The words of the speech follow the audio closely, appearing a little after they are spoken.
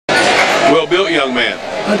Well-built young man.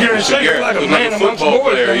 I dare say he's like a man amongst football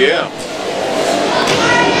boys. player, yeah.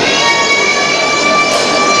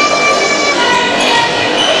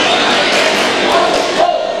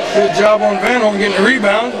 Good job on Van Horn getting the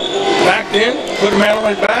rebound. Backed in, put a man on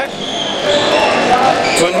his back.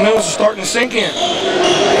 Fundamentals are starting to sink in.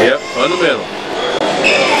 Yep, fundamental.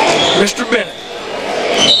 Mr. Bennett.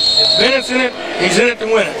 If Bennett's in it, he's in it to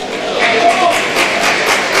win it.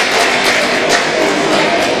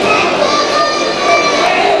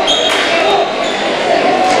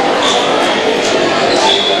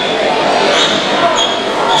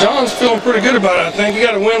 John's feeling pretty good about it, I think. He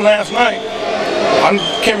got a win last night. I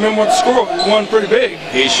can't remember what the score was. He won pretty big.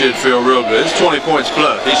 He should feel real good. It's 20 points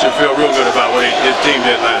plus. He should feel real good about what his team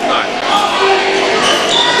did last night.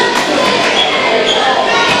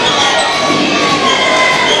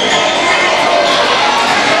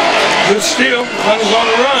 Good steal. Hunting's on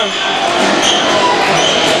the run.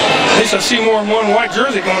 At least I see more than one white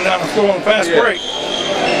jersey going down the floor on a fast break.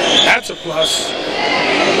 That's a plus.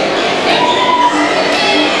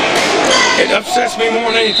 It upsets me more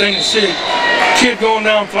than anything to see a kid going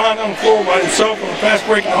down, flying down the floor by himself on a fast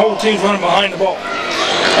break and the whole team's running behind the ball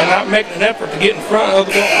and not making an effort to get in front of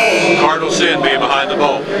the ball. Cardinal sin being behind the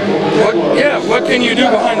ball. What can you do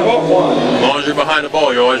behind the ball? As long as you're behind the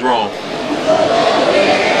ball, you're always wrong.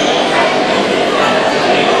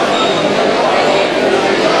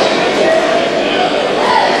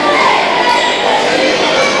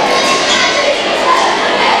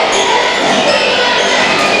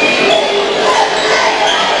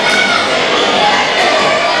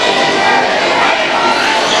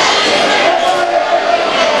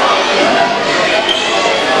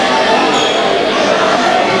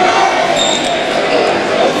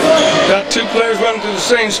 Two players running to the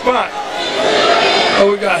same spot.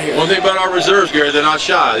 What we got here? One thing about our reserves, Gary, they're not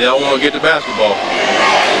shy. They all want to get the basketball.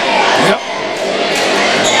 Yep.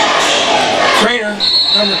 Trainer,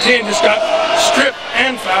 number 10, just got stripped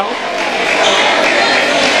and fouled.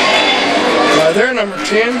 By their number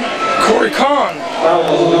 10, Corey Kahn.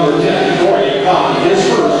 Number 10, Corey Kahn. His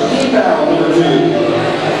first team foul, number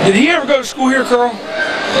 2. Did he ever go to school here, Carl?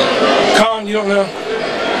 Kahn, you don't know?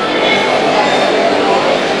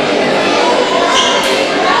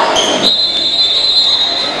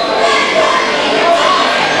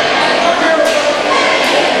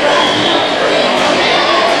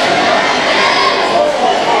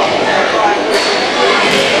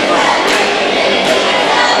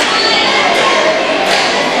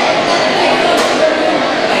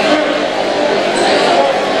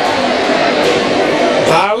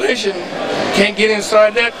 Violation. Can't get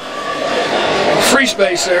inside that free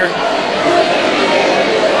space there.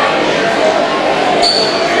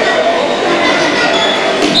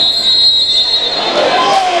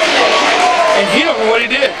 And he don't know what he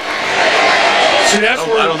did. See, that's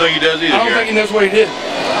where I don't think he does either. I don't think he knows what he did.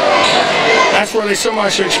 That's where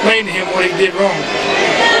somebody should explain to him what he did wrong.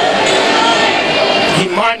 He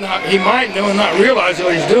might know and not realize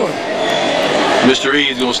what he's doing. Mr. E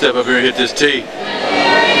is going to step up here and hit this tee.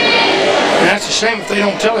 And that's a shame if they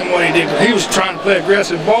don't tell him what he did, because he was trying to play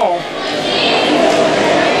aggressive ball.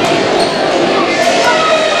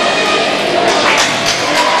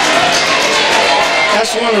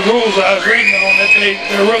 That's one of the rules I was reading on, that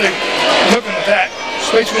they're really looking at that.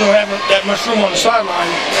 Especially when we don't have that much room on the sideline.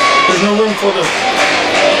 There's no room for the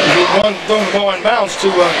one throwing the ball in bounds to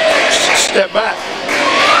step back.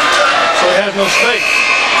 So he has no space.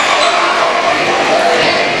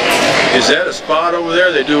 Is that a spot over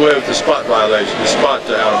there? They do away with the spot violation, the spot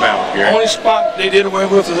out of bounds, Gary. Only spot they did away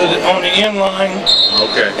with is on the end line.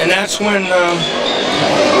 Okay. And that's when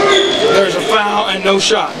there's a foul and no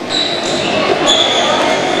shot.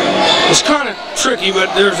 It's kind of tricky,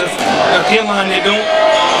 but there's a end line they don't.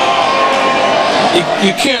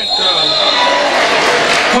 You can't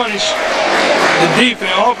punish the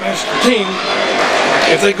defense, offense team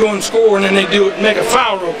if they go and score and then they make a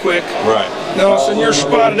foul real quick. Right. Then all of a sudden you're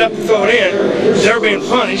spotted up and throw it in. They're being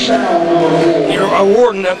punished. You're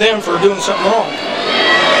awarding them for doing something wrong.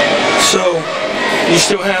 So you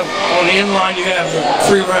still have on the end line, you have the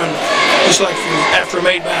free run, just like after a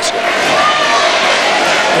made basket.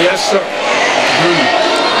 Yes, sir.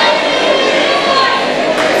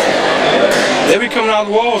 They'll be coming out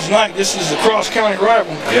of the walls tonight. This is the cross-county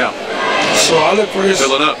rival. Yeah. So I look for this.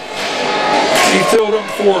 Filling up. He filled up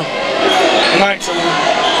before night's over.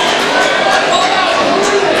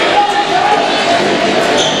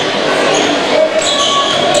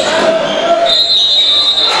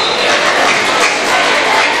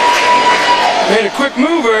 Made a quick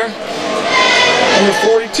move there. Number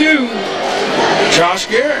 42, Josh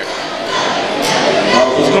Garrett.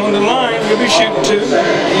 He's going Going to the line, he'll be shooting 2.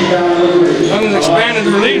 London's expanded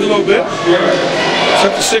their lead a little bit. It's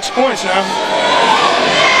up to 6 points now.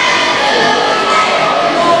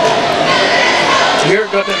 Garrett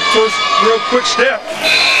got that first real quick step.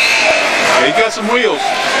 Yeah, he got some wheels.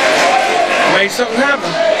 Made something happen.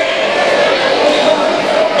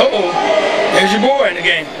 Uh-oh. There's your boy in the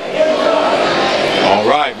game. All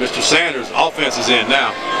right, Mr. Sanders, offense is in now.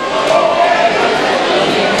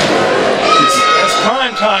 That's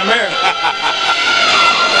prime time there.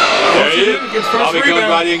 There he is. Bobby comes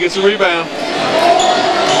right in and gets a rebound.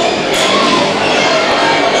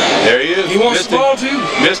 There he is. He wants the ball too.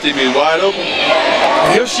 Missed him, he's wide open.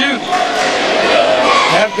 He'll shoot.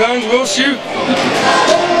 Have guns, will shoot.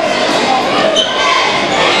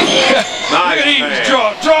 Nice pass.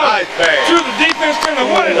 Draw nice through the defense.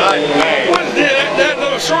 What is that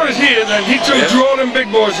little short as he is, and he took draw them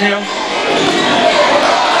big boys to him.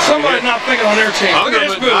 Somebody's not thinking on their team. Look at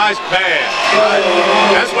this move. Nice pass.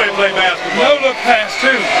 That's the way to play basketball. No look pass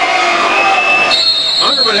too.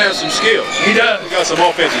 Hungerman has some skill. He does. He got some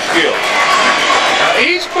offensive skill.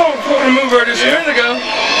 He's pulling a move right just a minute ago.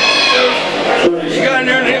 He got in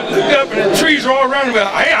there and he looked up and the trees are all around him.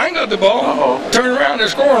 Hey, I ain't got the ball. Turn around, they're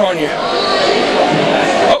scoring on you.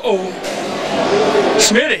 Uh-oh.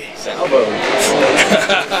 Smitty. Salvo.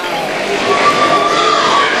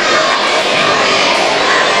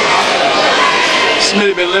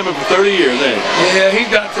 Smitty been living for 30 years, ain't he? Yeah, he's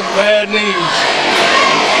got some bad knees.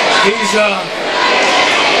 He's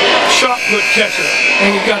shot put catcher,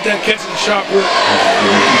 and he's got that catching shot put.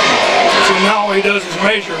 So now all he does is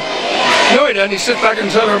measure. No, he doesn't. He sits back and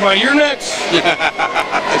tells everybody, "You're next."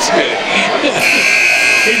 That's good.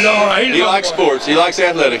 He's all right. He likes sports. He likes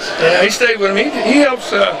athletics. Yeah, he stayed with him. He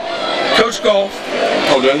helps coach golf.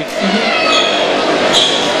 Oh, does he?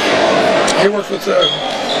 He works with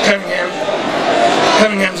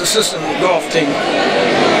Cunningham's assistant golf team.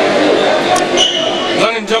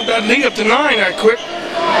 London jumped that lead up to 9 that quick.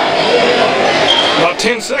 About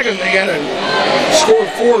 10 seconds they got a score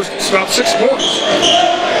of 4. It's about 6 points.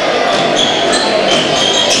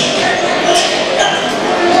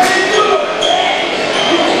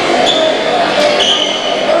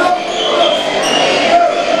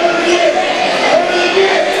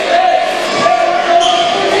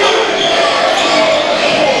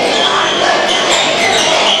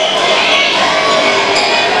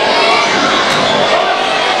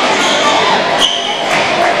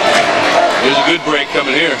 Good break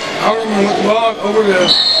coming here. Hungerman with the ball over to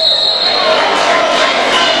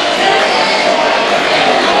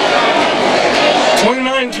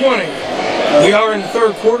 29-20. We are in the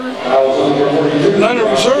third quarter. London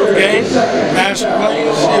reserve game. Master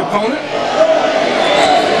Plains the opponent.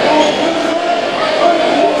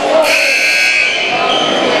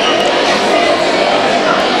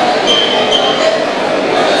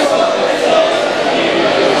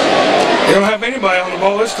 They don't have anybody on the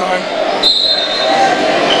ball this time.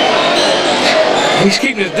 He's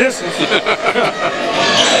keeping his distance.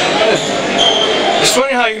 It's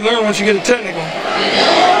funny how you learn once you get a technical.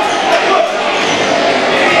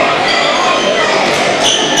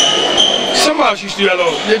 Somebody else used to do that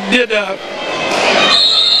little.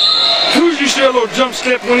 Who's used to do a little jump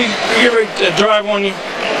step when he get ready to drive on you?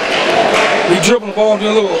 You dribble the ball and do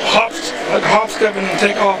a little hop step and then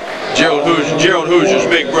take off. Gerald Hoosier's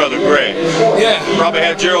big brother, Greg. Yeah. Probably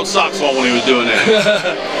had Gerald socks on when he was doing that.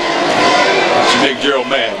 It's a big Gerald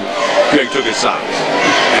man. Greg took his socks.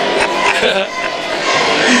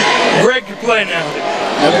 Greg could play now.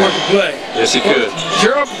 That boy could play. Yes, he could.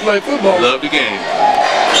 Gerald could play football. Loved the game.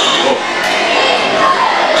 Oh.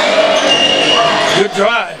 Good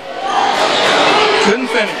drive. Couldn't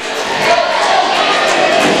finish.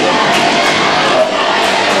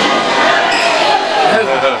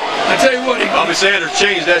 I tell you what, Bobby Sanders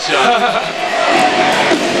changed that shot.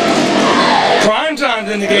 Prime time's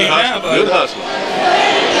in the game now, buddy. Good hustle.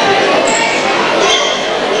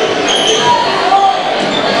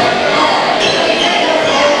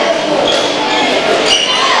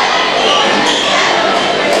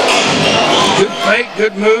 Good fake,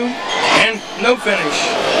 good move, and no finish.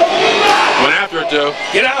 Went after it though.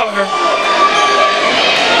 Get out of here.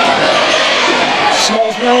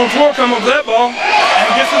 Small man on the floor come up with that ball and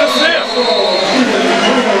gets an assist.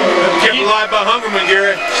 Kept alive by Hungerman,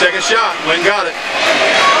 Gary. Second shot, Lynn got it.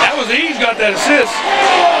 That was He's got that assist.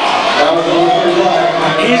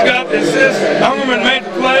 He's got the assist. Hungerman made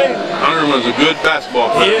the play. Hungerman's a good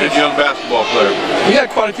basketball player, good young basketball player. He had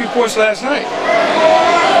quite a few points last night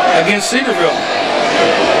against Cedarville.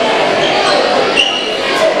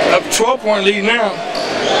 Up 12-point lead now.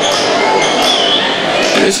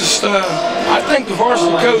 This is, I think the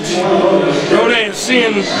varsity coach, Rode, is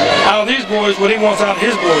seeing out of these boys what he wants out of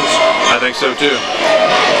his boys. I think so too.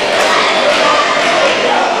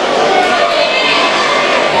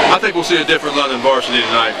 I think we'll see a different London varsity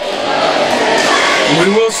tonight.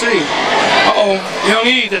 We will see. Uh-oh, young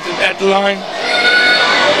Eve at the line.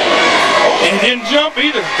 And he didn't jump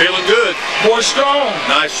either. Feeling good. Boy strong.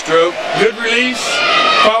 Nice stroke. Good release.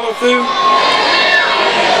 Follow through.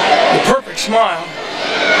 The perfect smile.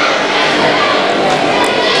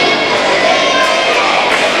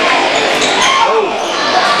 Oh.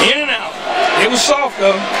 In and out. It was soft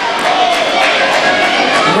though.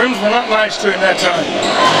 The rims were not nice to him that time.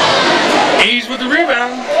 Ease with the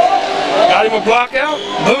rebound. Got him a block out.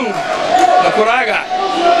 Boom. Look what I got.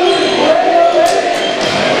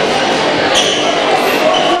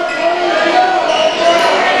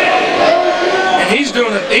 And he's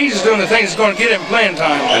doing the thing that's going to get him playing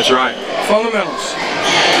time. That's right. Fundamentals.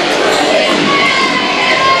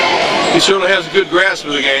 He certainly has a good grasp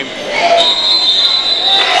of the game.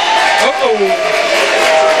 Uh-oh.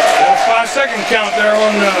 Got a 5-second count there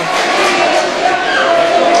on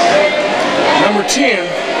number 10.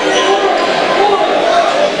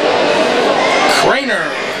 Craner.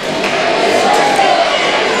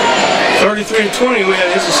 33-20. We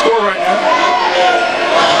have his score right now.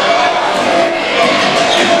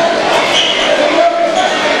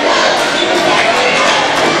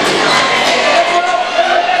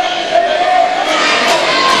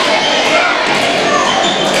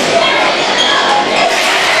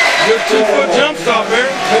 Good 2-foot jump stop there.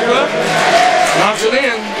 Pick it up. Knocks it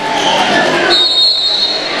in.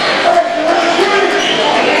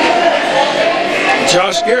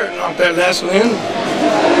 Josh Garrett knocked that last one in.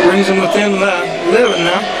 Brings him within 11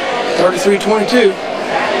 now. 33-22.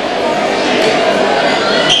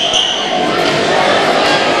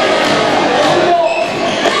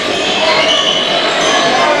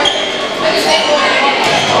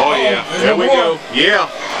 Oh yeah. There we go. Yeah.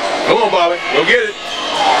 Come on, Bobby. Go get it.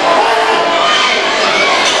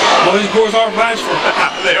 Well, these boys aren't bashful.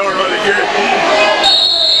 They are really good.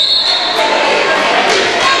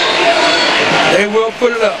 They will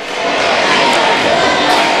put it up.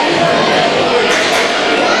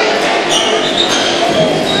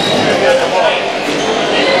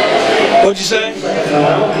 What'd you say?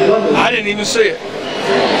 I didn't even see it.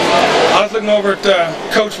 I was looking over at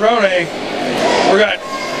Coach Rone. We got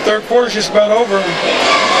third quarter's just about over.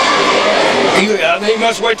 I think he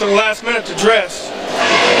must wait till the last minute to dress.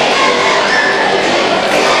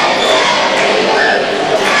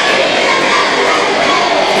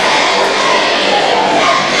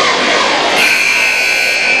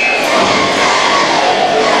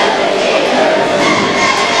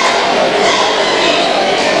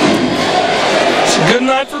 It's a good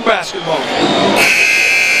night for basketball.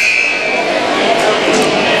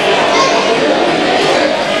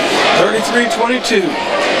 .33-22.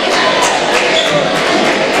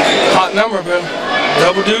 Hot number, man.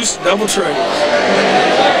 Double deuce, double trade.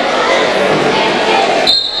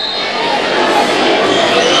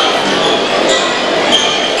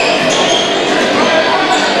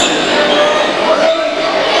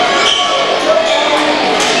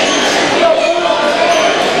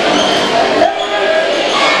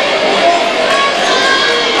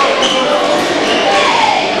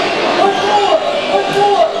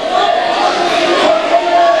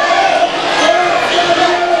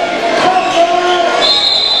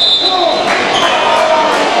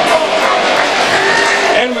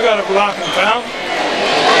 Blocking foul.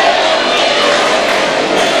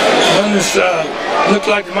 And this looked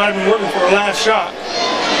like they might have been working for a last shot.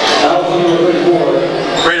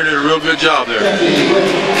 Craner did a real good job there.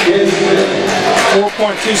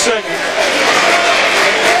 4.2 seconds.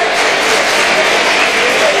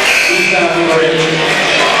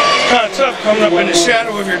 It's kind of tough coming up in the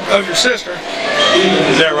shadow of your sister.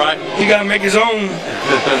 Is that right? You got to make his own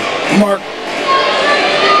mark.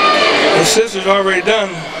 His sister's already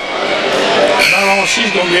done. Not all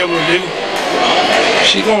she's going to be able to do.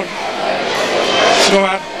 She's going to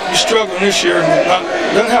have to be struggling this year.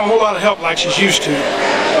 Doesn't have a whole lot of help like she's used to.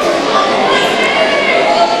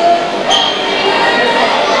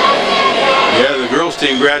 Yeah, the girls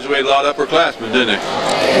team graduated a lot of upperclassmen, didn't they?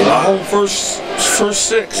 The whole first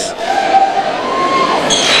 6.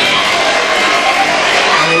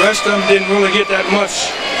 And the rest of them didn't really get that much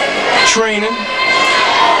training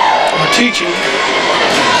or teaching.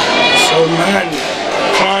 So man,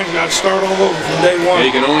 Klein's got to start all over from day one.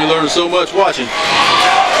 Yeah, you can only learn so much watching.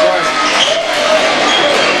 Right.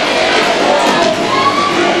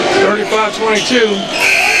 35-22.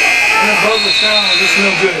 And above the sound, this is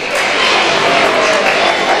no good.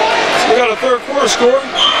 third quarter score.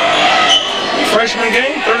 Freshman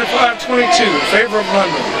game, 35-22 in favor of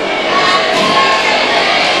London.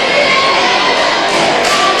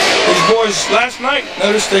 These boys last night,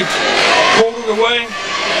 noticed they pulled it away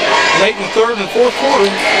late in the third and fourth quarter.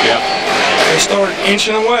 Yeah. They started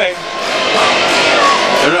inching away.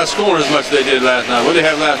 They're not scoring as much as they did last night. What did they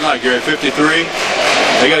have last night, Gary? 53?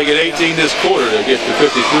 They got to get 18 this quarter to get to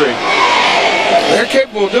 53. They're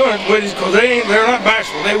capable of doing it because they're not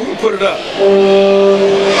bashful. They will put it up.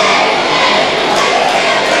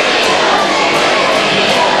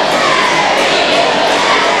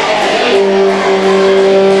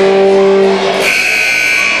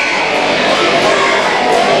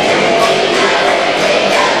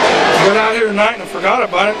 Got out here tonight and I forgot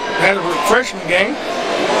about it. Had a freshman game.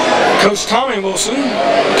 Coach Tommy Wilson,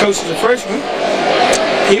 coaches the freshman.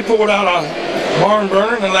 He pulled out a barn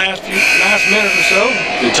burner in the last minute or so.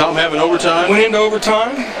 Did Tom have an overtime? Went into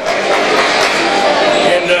overtime,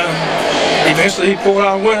 and eventually he pulled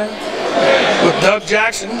out a winner with Doug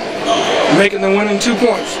Jackson making the winning 2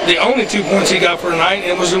 points. The only 2 points he got for tonight,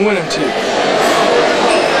 and it was the winning 2.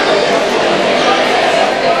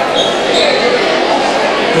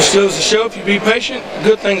 Which goes to show if you be patient,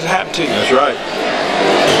 good things happen to you. That's right.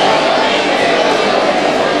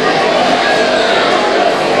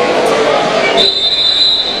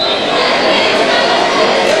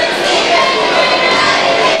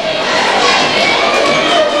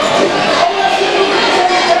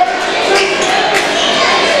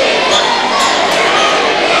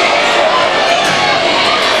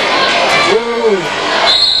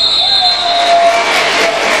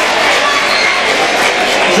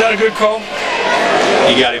 Is that a good call?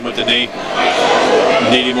 He got him with the knee.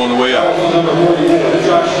 Need him on the way up.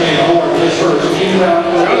 Josh Van Horn, his first team foul.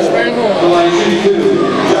 Josh Van Horn. The line 52,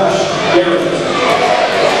 Josh Garrett.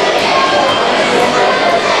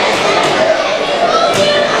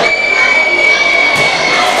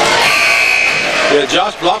 Yeah,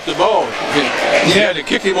 Josh blocked the ball. He had to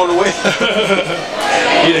kick him on the way.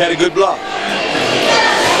 He'd had a good block.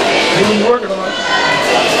 He was working on it.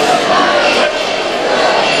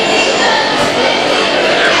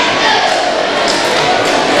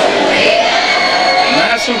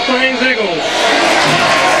 Madison Plains Eagles.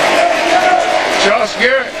 Josh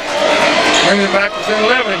Garrett brings it back within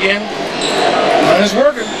 11 again. And it's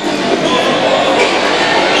working.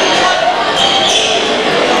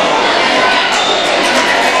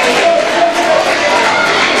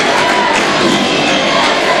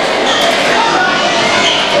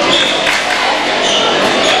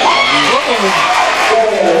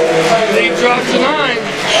 Lead drops to 9.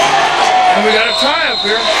 And we got a tie up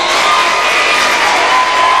here.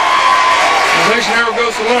 Possession arrow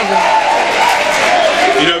goes to London.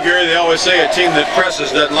 You know, Gary, they always say a team that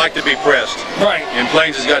presses doesn't like to be pressed. Right. And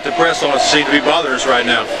Plains has got the press on us, seem to be bothering us right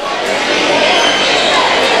now.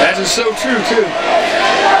 That is so true, too.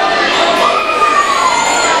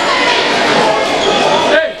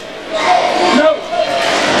 Hey! No!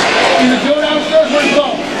 Either go downstairs or go.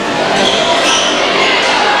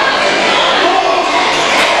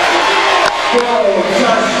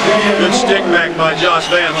 Good stick back by Josh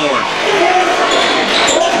Van Horn.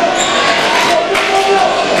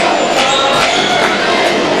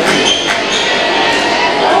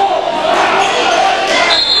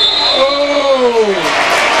 Oh!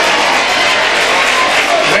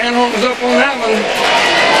 Van Horn was up on that one.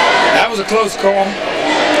 That was a close call.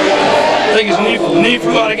 I think his knee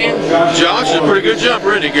flew out again. Josh is a pretty good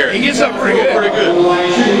jumper, isn't he, Gary? He gets up pretty good. Pretty good.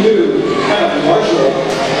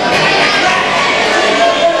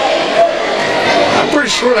 I'm pretty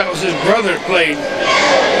sure that was his brother that played.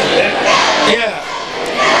 Yeah.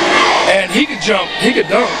 And he could jump. He could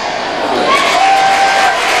dunk.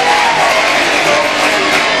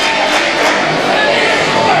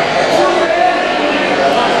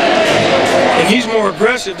 And he's more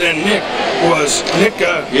aggressive than Nick was. Nick,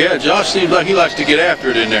 Yeah, Josh seems like he likes to get after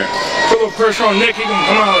it in there. put a little pressure on Nick, he can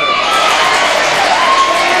come out of there.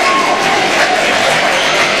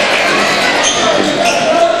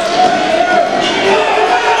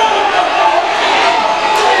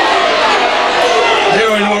 They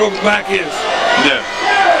don't even know what open back is. No.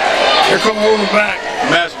 They're coming over back.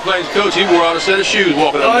 Madison Plains coach, he wore out a set of shoes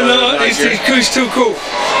walking up Oh there. no, he's too cool.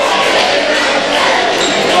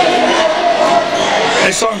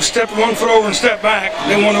 They saw him step 1 foot over and step back,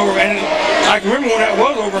 then 1 over, and I can remember when that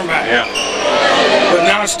was over and back. Yeah. But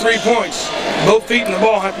now it's 3 points. Both feet and the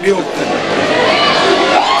ball have to be open.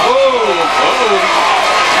 Whoa!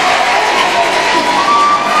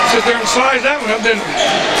 Sit there and size that one up, didn't they?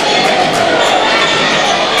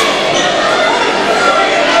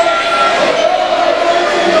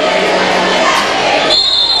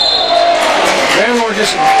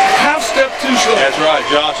 just a half step too slow. That's right.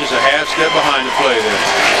 Josh is a half step behind the play there.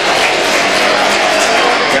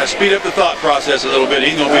 Got to speed up the thought process a little bit.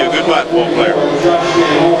 He's going to be a good basketball player.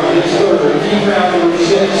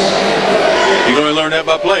 You're going to learn that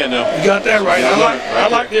by playing, though. You got that right. I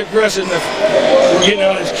like the aggressiveness we're getting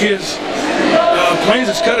out of these kids. Plains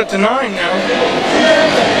has cut it to 9 now.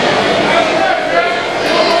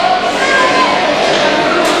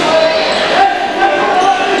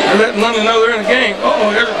 They're letting London know they're in the game.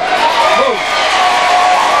 Uh-oh, there's a... Whoa.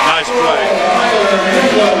 Nice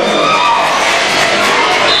play.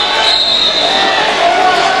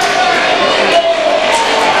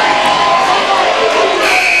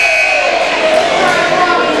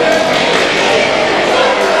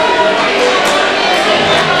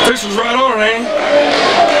 This was right on it, ain't he?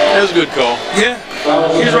 That was a good call. Yeah,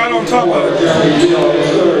 he's right on top of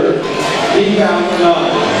it.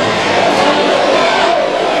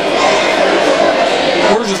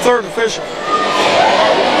 Where's the third official?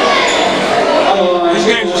 These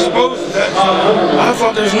games are supposed to have, I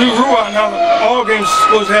thought there's a new rule out now that all games are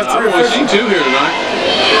supposed to have 3 I've only officials. seen 2 here tonight.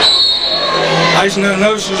 I just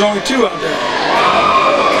noticed there's only 2 out there.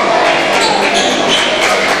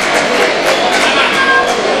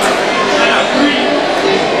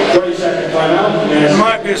 It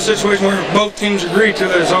might be a situation where both teams agree to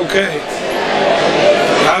that it's okay.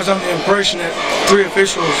 I was under the impression that 3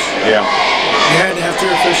 officials, Yeah. you had to have 3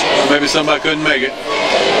 officials. Maybe somebody couldn't make it.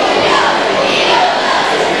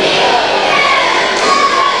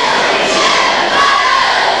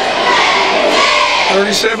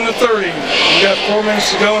 $37-30. We got 4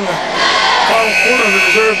 minutes to go in the final quarter of the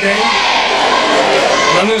reserve game.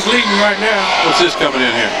 London's leading right now. What's this coming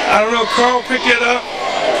in here? I don't know, Carl picked it up.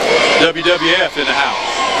 WWF in the house.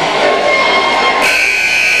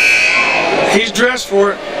 He's dressed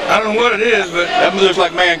for it. I don't know what it is, but That looks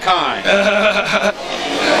like Mankind.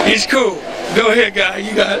 he's cool. Go ahead, guy.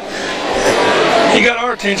 You got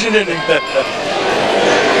our attention, didn't he?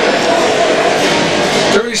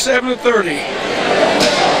 37-30.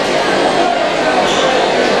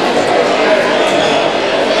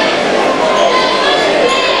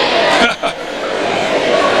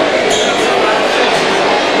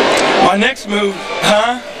 My next move,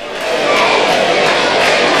 huh?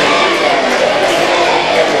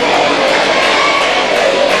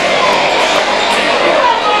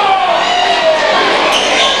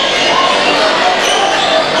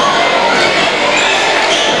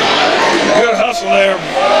 Good hustle there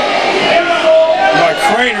by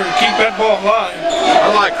Craner to keep that ball alive. I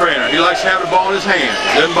like Craner. He likes to have the ball in his hand.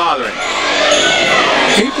 Doesn't bother him.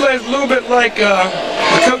 He plays a little bit like the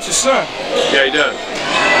coach's son. Yeah, he does.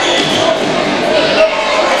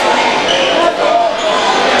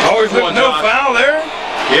 Always looking no Josh. foul there.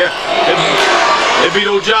 Yeah. They beat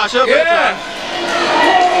old Josh up that Yeah. time.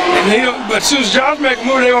 And he don't, but as soon as Josh make a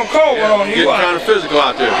move, they gonna call one on you. Getting kind of physical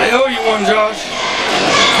out there. They owe you one, Josh.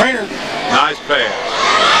 Craner. Nice pass.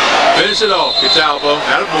 Finish it off. Gets elbow.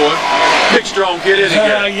 Attaboy. Big strong kid, isn't he,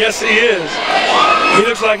 Gary? Yes, he is. He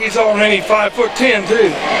looks like he's already 5'10"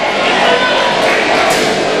 too.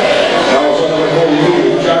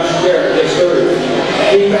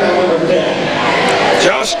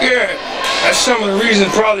 Josh Garrett. That's some of the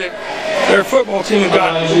reasons probably their football team has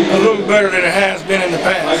gotten a little better than it has been in the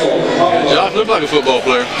past. Yeah, Josh looks like a football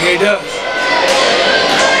player. Yeah, he does.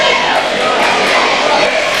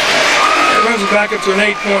 It runs it back up to an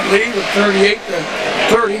 8-point lead with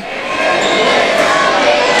 38-30.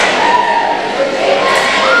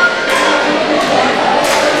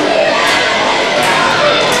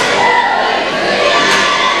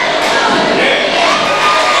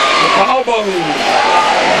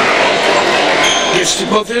 Gets to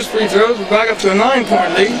both his free throws. We're back up to a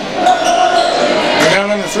 9-point lead. We're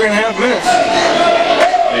down under 3.5 minutes.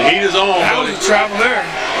 The heat is on, How buddy. was the travel there?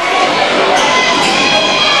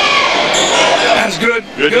 That's good.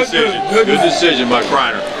 Good decision. Good. Good decision by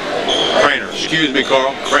Craner. Excuse me,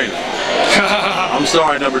 Carl. Craner. I'm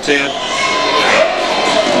sorry, number 10.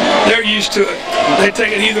 They're used to it. They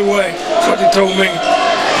take it either way. That's what they told me.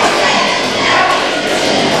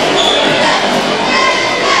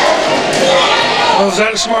 Oh, was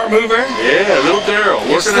that a smart move there? Yeah, little Darryl.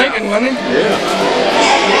 He's thinking, wasn't he? Yeah.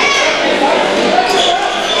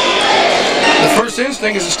 The first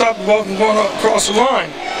instinct is to stop the ball from going across the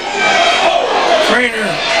line. Craner,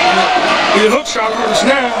 the hook shot artist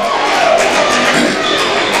now.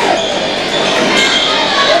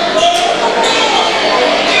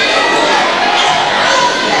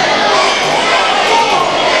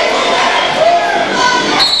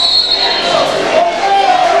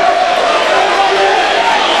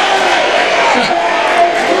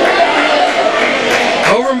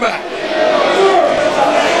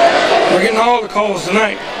 all the calls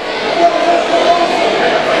tonight.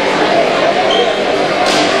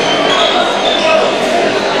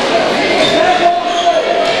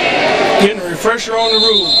 Getting a refresher on the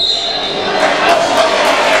rules.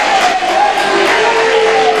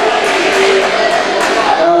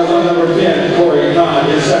 Number 10, Corey Kahn,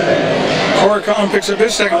 his second. Corey Kahn picks up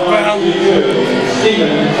his second foul. He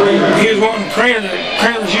was wanting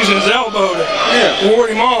Craner was using his elbow to ward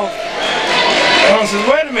him off. Kahn says,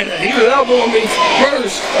 wait a minute, he was elbowing me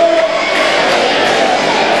first.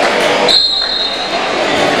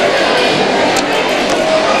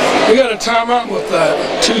 We got a timeout with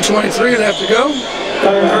 2:23 left to go.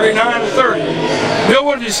 39-30. Bill,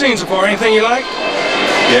 what have you seen so far? Anything you like?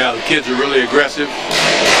 Yeah, the kids are really aggressive.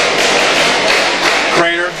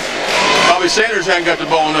 Craner. Bobby Sanders hadn't got the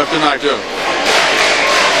ball enough tonight, though.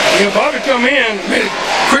 You know, Bobby come in, made a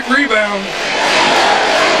quick rebound.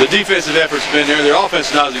 The defensive effort's been there. Their offense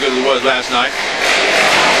is not as good as it was last night.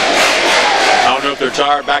 I don't know if they're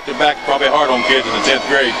tired back-to-back. Probably hard on kids in the 10th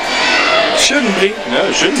grade. Shouldn't be. No,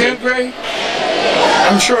 it shouldn't 10th grade?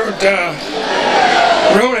 I'm sure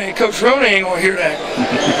Coach Roney ain't going to hear that.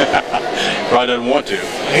 Probably doesn't want to.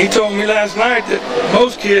 He told me last night that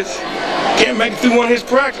most kids can't make it through one of his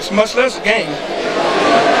practice, much less a game.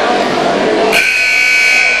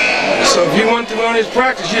 So if you went through one of his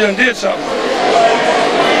practice, you done did something.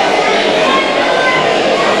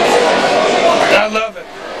 I love it.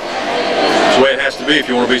 It's the way it has to be if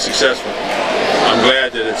you want to be successful. I'm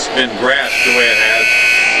glad that it's been grasped the way it has.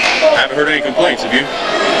 I haven't heard any complaints, have you?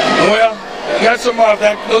 Well, you got some of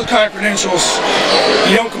that, those kind of credentials,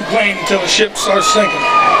 you don't complain until the ship starts sinking.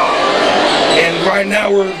 And right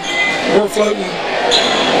now we're floating.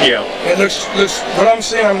 Yeah. It looks what I'm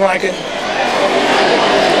seeing, I'm liking.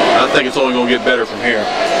 I think it's only going to get better from here.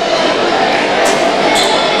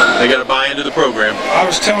 They got to buy into the program. I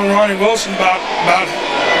was telling Ronnie Wilson about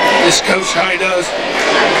this coach, how he does.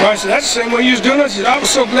 Ronnie said, that's the same way you was doing it. He said, I was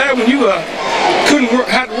so glad when you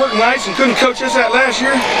had to work nights and couldn't coach us that last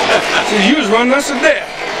year. He said, you was running us to death.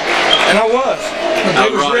 And I was. But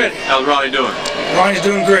they was ready. How's Ronnie doing? Ronnie's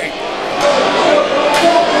doing great.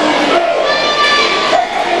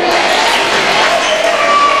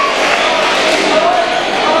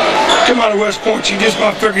 Come out of West Point, you just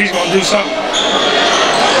about figure he's going to do something.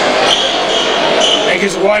 And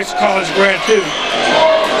his wife's a college grad too.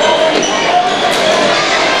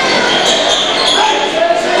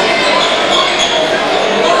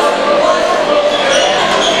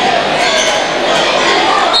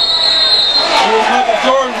 Michael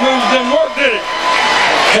Jordan's moves didn't work, did it?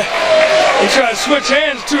 He tried to switch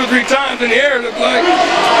hands 2 or 3 times in the air, it looked like.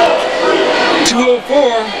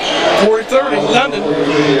 204, 40-30, London.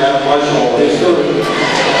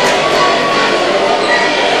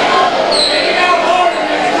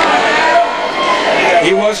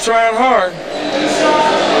 He was trying hard.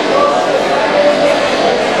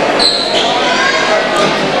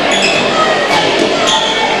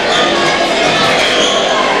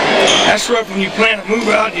 That's rough when you plan a move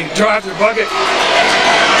out and you drive to the bucket,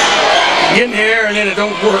 get in the air, and then it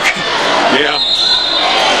don't work. Yeah.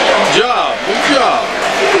 Good job. Good job.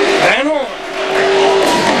 Van Horn.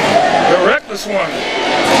 The reckless one.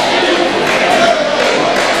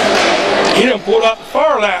 He done pulled out the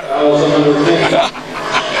far ladder.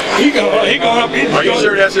 he going up. Are you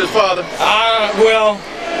sure that's his father? Well,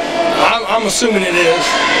 I'm assuming it is.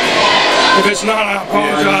 If it's not, I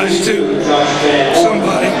apologize to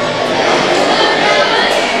somebody.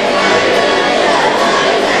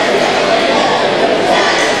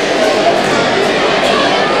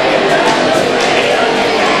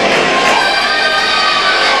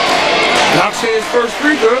 Knocks in his first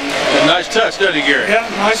free throw. A nice touch, doesn't he, Gary? Yeah,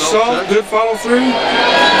 nice solid, good follow through.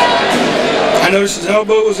 I noticed his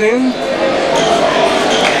elbow was in.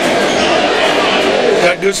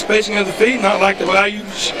 Got good spacing of the feet, not like the way you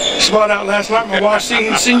spot out last night. My wife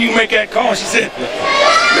seen you make that call. She said,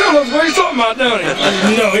 "Bill knows what he's talking about, don't he?" I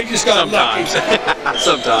said, no, he just got lucky.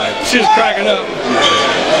 Sometimes. She was cracking up.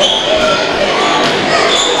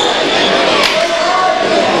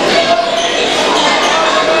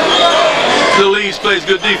 The Leeds plays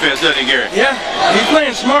good defense, doesn't he, Gary? Yeah, he's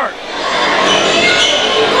playing smart.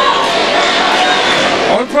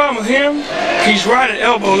 Only problem with him, he's right at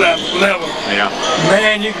elbow level. Yeah.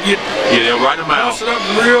 Man, you can get right in the mouth. Toss it up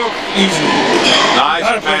real easy. Nice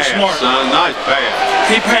pass, son. Nice pass.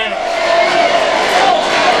 He panicked.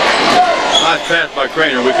 Nice pass by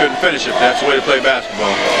Craner. We couldn't finish it. That's the way to play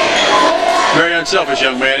basketball. Very unselfish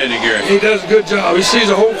young man, isn't he, Gary? He does a good job. He sees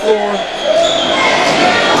the whole floor.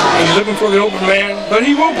 He's looking for the open man, but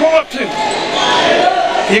he will pull up too.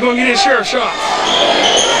 He's going to get his share of shots.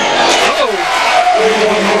 Uh-oh.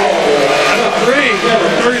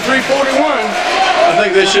 33-41. I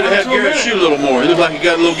think they should have had Garrett shoot a little more. He looked like he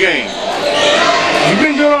got a little game. He's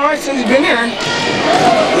been doing all right since he's been here.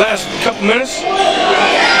 Last couple minutes.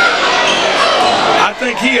 I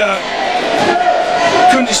think he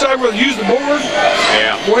couldn't decide whether to use the board.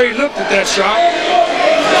 Yeah. The way he looked at that shot.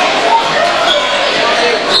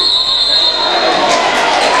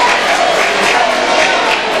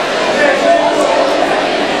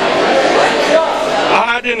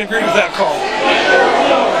 I didn't agree with that call.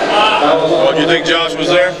 What, do you think Josh was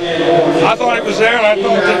there? I thought he was there, and I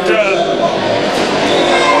thought that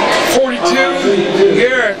 42,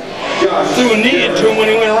 Garrett threw a knee into him when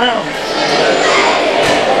he went around.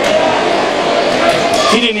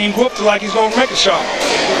 He didn't even go up to like he's going to make a shot.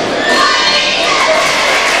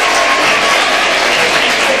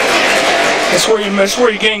 That's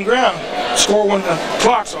where you gain ground. Score when the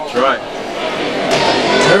clock's off. That's right.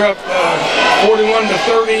 They're up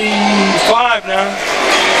 41-35 now.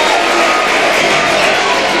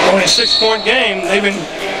 Only a 6-point game. They've been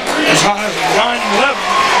as high as 9-11.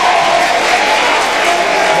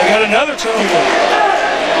 They got another turnover.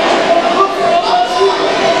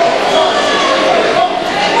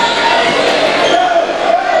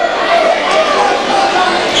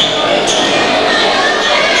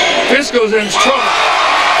 Pisco's in trouble.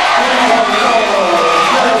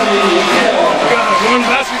 Got a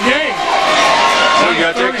one-basket game. So you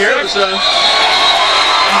got to take care of it, son. And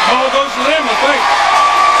the ball goes to them, I think.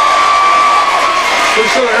 Pretty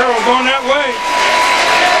sure the arrow going that way.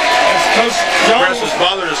 That's Coach John. Press was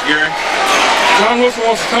bothering us, Gary. John Wilson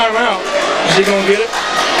wants to time out. Is he going to get it?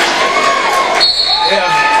 Yeah.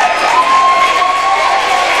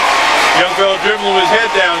 Young fellow dribbling with his head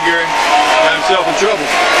down, Gary. Got himself in trouble.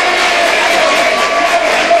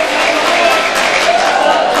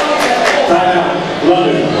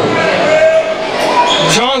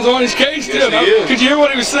 John's on his case too. Yes, Could you hear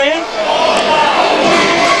what he was saying?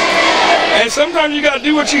 And sometimes you got to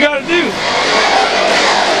do what you got to do.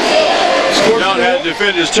 John had to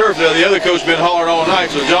defend his turf there. The other coach been hollering all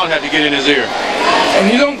night, so John had to get in his ear. And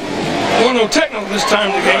you don't want no technical this time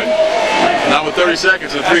of the game. Right. Not with 30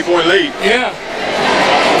 seconds and a 3-point lead. Yeah.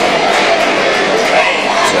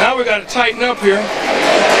 So now we got to tighten up here.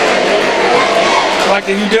 Like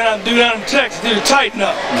they do down in Texas, do to tighten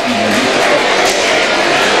up.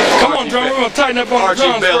 Come on, Drummer, we're going to tighten up on the drums.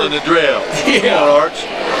 Archie Bell in the drill. Yeah. Come on, Arch.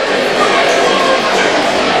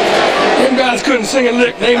 Them guys couldn't sing a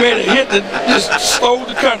lick. They made a hit that just slowed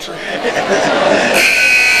the country.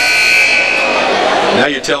 Now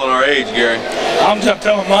you're telling our age, Gary. I'm just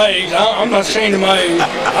telling my age. I'm not ashamed of my age.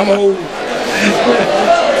 I'm old.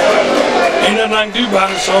 Ain't nothing I can do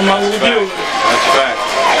about it, so I'm not going to do it. That's a fact.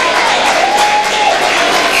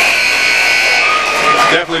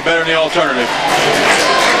 Definitely better than the alternative.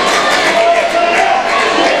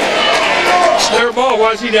 It's their ball.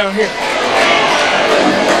 Why is he down here?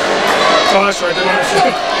 Oh, that's right.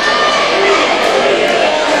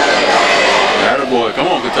 Attaboy. Come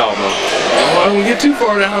on, Cataldo. Well, I don't get too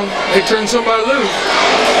far down. They turn somebody loose.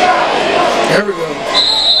 There we go.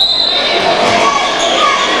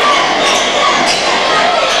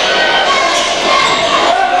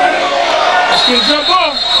 Let's get a jump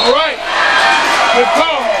off. All right. Good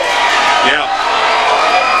call. Yeah.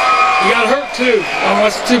 He got hurt too. Oh,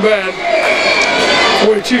 that's too bad.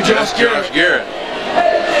 42, Josh Garrett. Josh Garrett.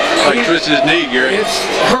 Like twisted his knee, Gary. It's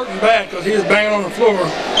hurting bad because he was banging on the floor.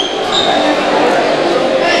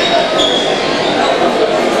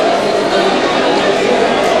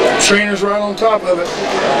 Trainer's right on top of it.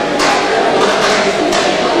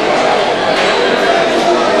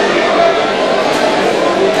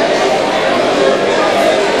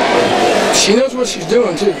 She knows what she's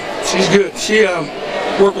doing too. She's good. She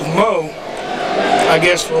worked with Mo, I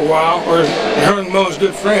guess, for a while, or her and Mo's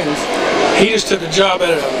good friends. He just took a job at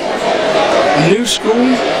a new school.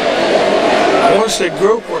 I want to say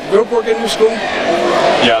Groveport. Groveport get a new school?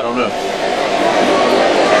 Yeah, I don't know.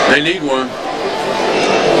 They need one.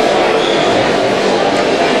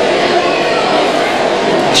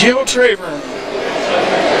 Jill Trayburn.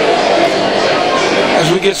 As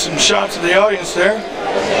we get some shots of the audience there.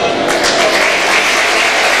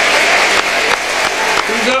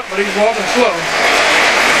 He's up, but he's walking slow.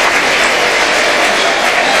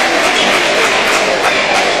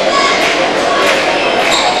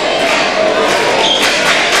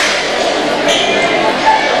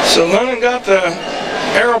 So Lennon got the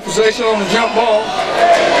arrow position on the jump ball.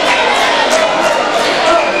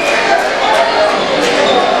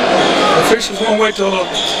 The officials won't wait till the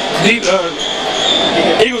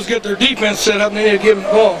Eagles get their defense set up and they need to give them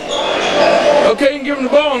the ball. Okay, you can give him the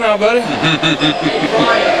ball now, buddy.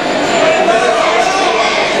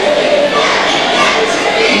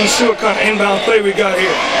 Let's see what kind of inbound play we got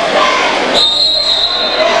here.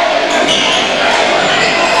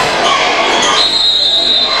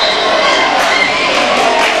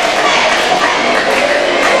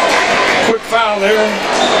 Quick foul there,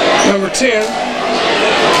 number 10.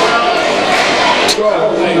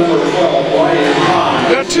 12.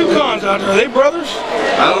 Got two cons out there. Are they brothers?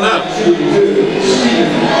 I don't know.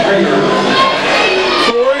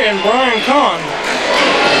 Corey and Brian Kahn.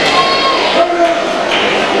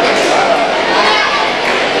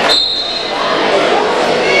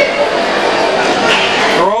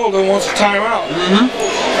 Geraldo wants a timeout.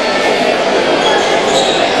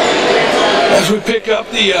 As we pick up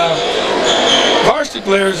the varsity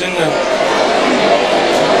players in the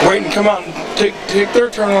waiting to come out and take their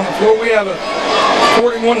turn on the floor. We have a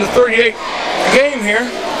 41-38 game here.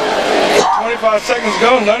 25 seconds to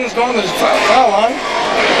go, and London's going to the foul line.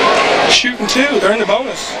 Shooting two, they're in the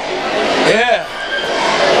bonus. Yeah.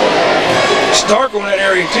 It's dark on that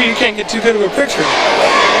area too, you can't get too good of a picture.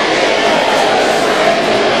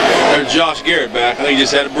 There's Josh Garrett back. I think he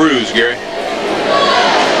just had a bruise, Gary.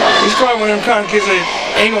 He's probably one of them kind of kids that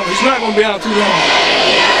he's not going to be out too long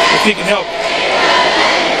if he can help it.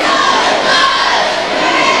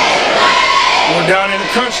 We're down in the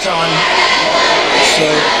crunch time, so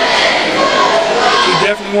he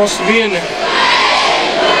definitely wants to be in there.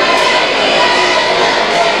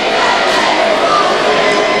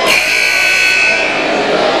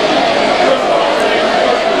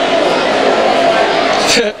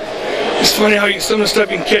 It's funny how some of the stuff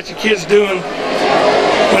you can catch the kids doing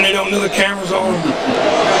when they don't know the camera's on.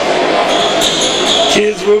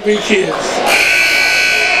 Kids will be kids.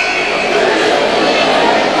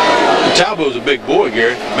 Talbo's a big boy,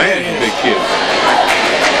 Gary. Man, he's a big kid.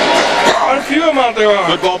 Quite a few of them out there are.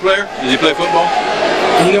 Football player? Does he play football?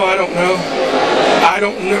 You know, I don't know. I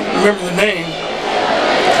don't remember the name.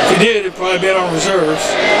 If he did, it'd probably been on reserves.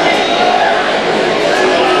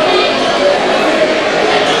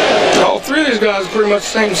 All three of these guys are pretty much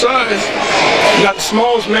the same size. You got the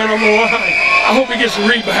smallest man on the line. I hope he gets a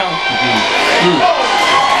rebound.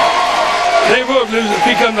 They both lose if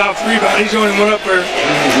he comes out for rebound. He's the only one up there.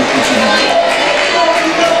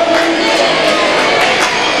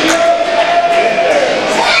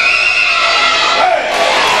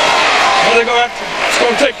 Well, they're gonna have to, it's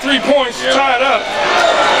going to take 3 points to tie it up.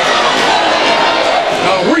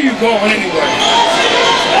 Now, where are you going anyway?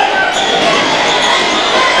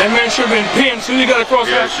 That man should have been pinned as soon as he got across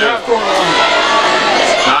that half court line.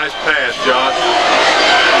 Nice pass, Josh.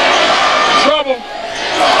 Trouble.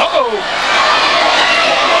 Uh-oh.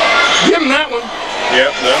 Give him that one. Yep,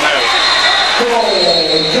 doesn't have it.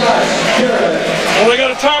 Well, they got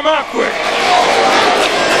a timeout quick.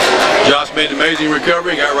 Josh made an amazing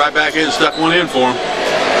recovery, got right back in and stuck one in for him.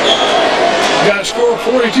 Got a score of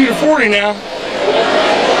 42-40 now.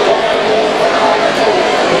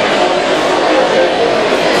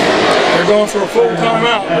 They're going for a full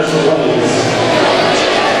timeout.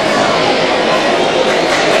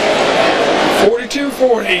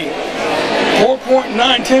 42-40.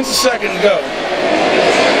 4.9 a second to go.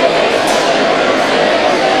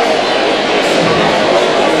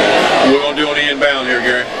 What are we going to do on the inbound here,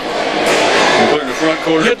 Gary? We'll put it in the front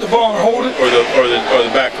court? Get the ball and hold it. Or the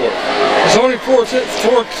back court? It's only 4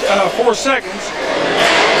 seconds.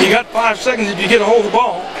 You got 5 seconds if you get a hold of the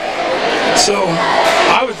ball. So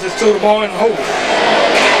I would just throw the ball in and hold it.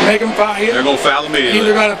 Make them foul you. They're going to foul immediately.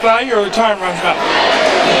 Either got to foul you or the time runs out.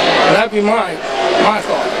 That'd be my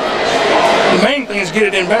thought. The main thing is get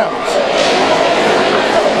it in bounds.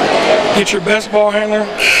 Get your best ball handler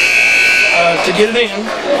to get it in.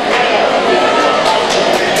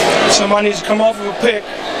 Somebody needs to come off of a pick.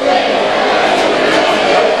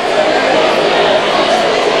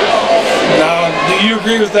 Now, do you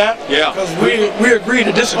agree with that? Yeah. Because we agree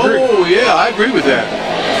to disagree. Oh, yeah, I agree with that.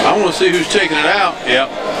 I want to see who's taking it out. Yep.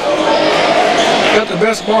 Got the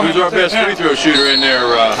best ball. Who's our best free throw shooter in there?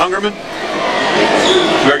 Hungerman?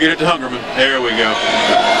 Better get it to Hungerman. There we go.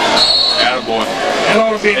 Attaboy.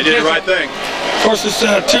 They did the right thing. Of course, it's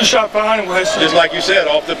a two-shot foul anyway. So just like you said,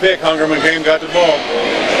 off the pick, Hungerman came, got the ball.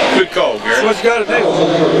 Good call, Gary. That's what you got to do.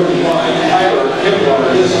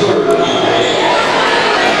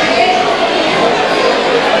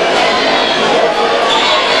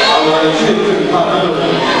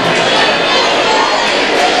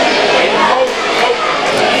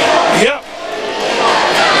 Yep.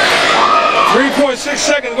 3.6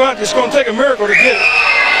 seconds left. It's going to take a miracle to get it.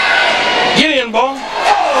 Get in, ball.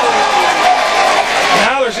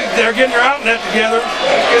 Now they're getting their outlet together.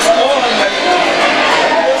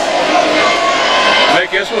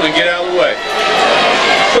 Make this one and get out of the way.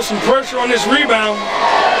 Put some pressure on this rebound.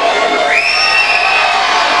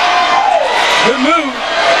 Good move.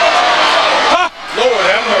 Ha! Lord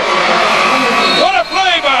have mercy. What a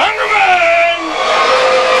play by Hungerman!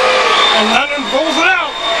 And London pulls it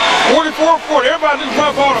out. 44-40. Everybody just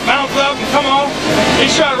went ball to bounce up and come off. He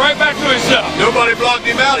shot it right back to himself. Nobody blocked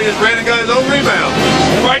him out. He just ran and got his own rebound.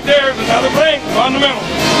 And right there is another thing, fundamental.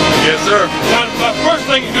 Yes, sir. Now, the first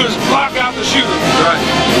thing you do is block out the shooter, Right.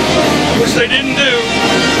 which they didn't do.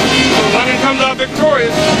 So London comes out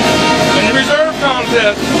victorious in the reserve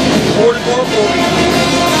contest, 44-40.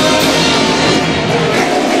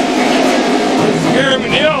 Gary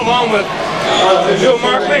McNeil, along with Joe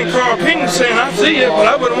Markley and Carl King, saying, I see it, but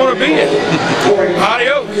I wouldn't want to be it.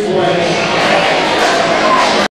 Adios.